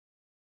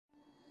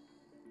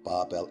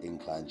Barbell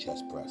incline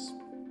chest press.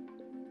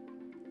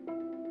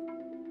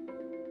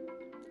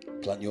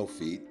 Plant your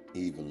feet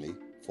evenly,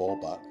 fall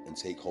back and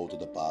take hold of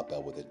the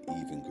barbell with an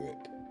even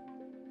grip.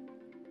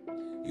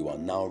 You are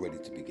now ready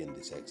to begin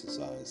this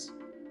exercise.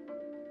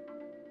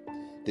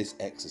 This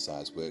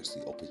exercise works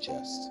the upper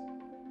chest.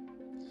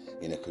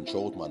 In a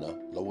controlled manner,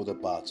 lower the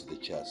bar to the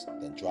chest,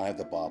 then drive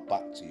the bar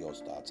back to your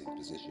starting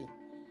position.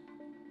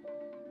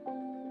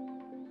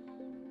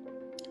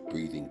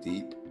 Breathing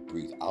deep,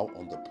 breathe out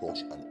on the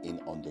push and in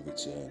on the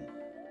return.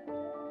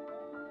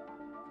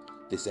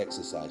 This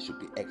exercise should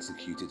be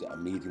executed at a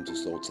medium to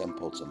slow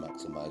tempo to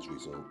maximize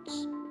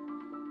results.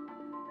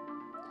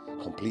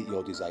 Complete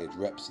your desired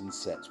reps and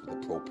sets with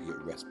appropriate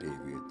rest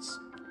periods.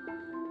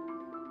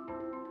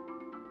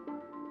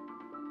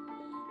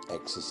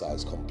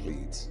 Exercise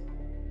complete.